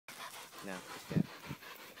Now, let's go.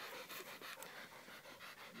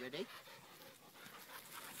 Ready?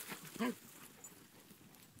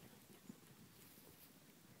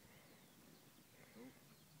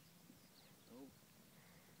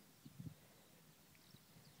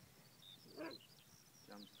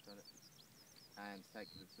 Jum's got it. And take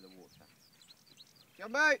it to the water.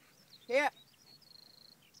 Jumbo! Here!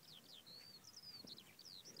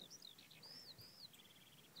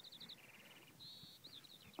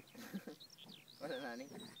 Well done, Annie.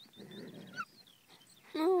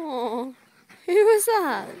 Oh, who was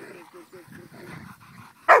that?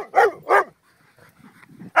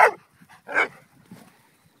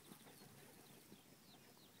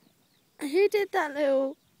 Who did that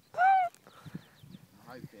little I'm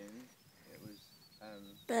hoping it was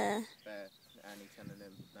bear? Bear. Annie telling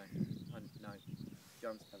him. No,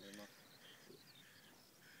 John's telling him off.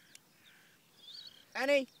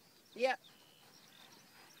 Annie! Yeah!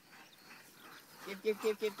 Give.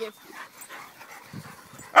 Dixie! Give.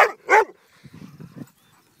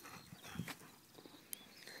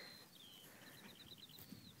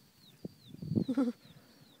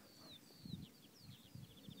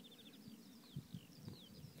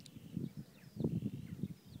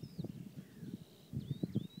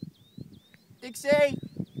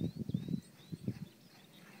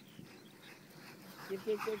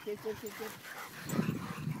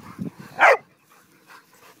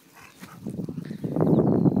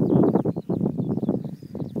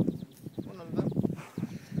 One of them.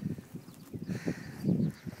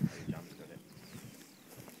 John's got it.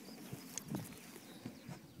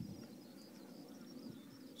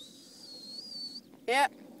 Yeah.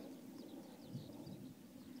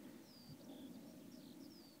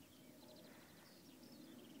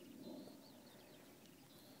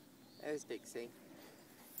 There's Dixie.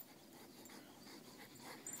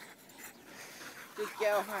 Good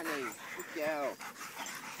girl, honey. Good girl.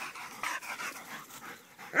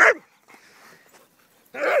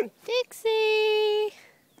 Dixie!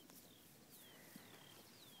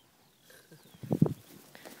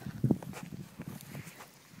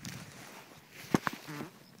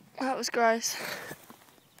 That was gross.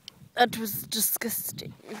 That was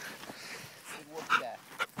disgusting. What's that?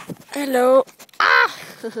 Hello. Ah!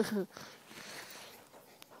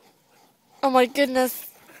 Oh my goodness.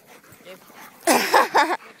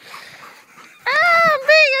 Ah, I'm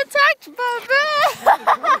being attacked by a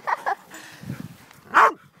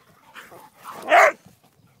bear!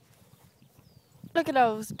 Look at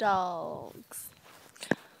those dogs.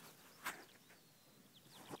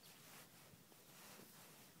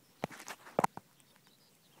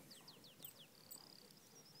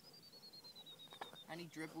 Annie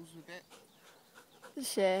dribbles with it.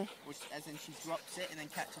 She. Which, as in she drops it and then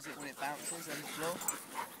catches it when it bounces on the floor.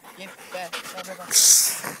 Give Bear.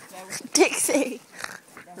 Dixie.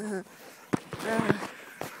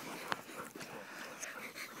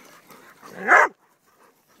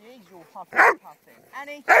 Jeez, you're puffing.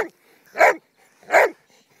 Annie!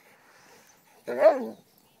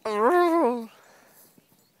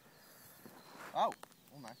 Oh,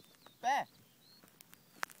 almost. Bear,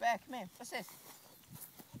 come here. What's this?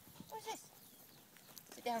 What's this?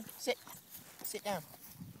 Sit down. Sit down.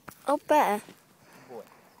 Oh, bear. Good boy.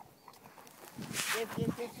 Give.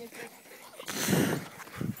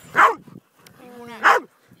 You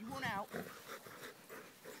want out?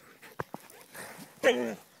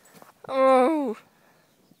 Oh.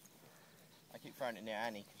 I keep throwing it near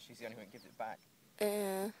Annie because she's the only one who gives it back.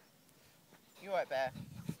 Yeah. You alright, Bear?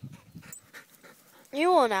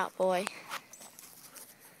 You want out, boy?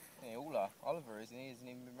 They all are. Oliver isn't. He hasn't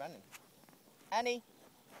even been running. Annie!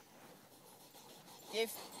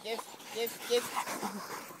 Give.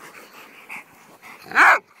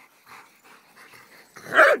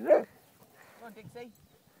 Come on, Dixie.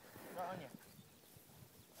 Right on you.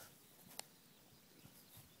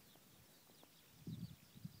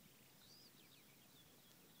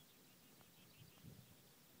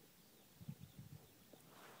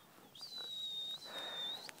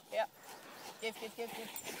 Yeah. Give.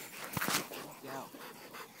 Go.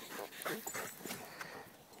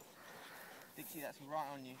 Dixie, that's right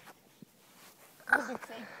on you.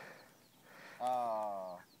 Dixie.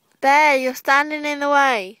 Oh. Bear, you're standing in the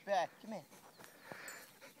way. Bear, come here.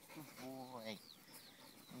 Good boy.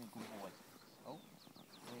 Good boy. Oh,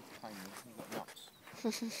 I need to tame you. You've got nuts.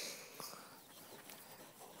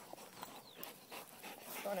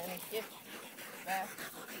 Go on, Annie. Give. Bear.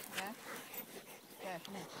 Bear,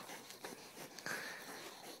 come here.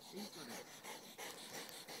 He's got it.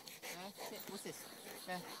 Bear, sit. What's this?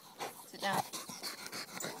 Bear, sit down.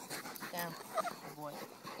 Sit down. Good boy.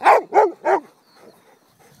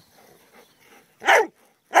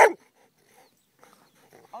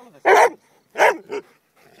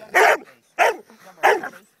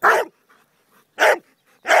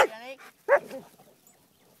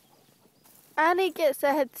 Annie gets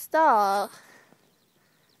a head start,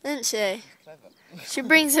 doesn't she? Clever. She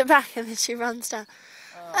brings it back and then she runs down.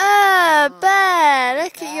 Oh, Bear,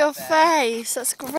 look at Bear, your Bear. face. That's great.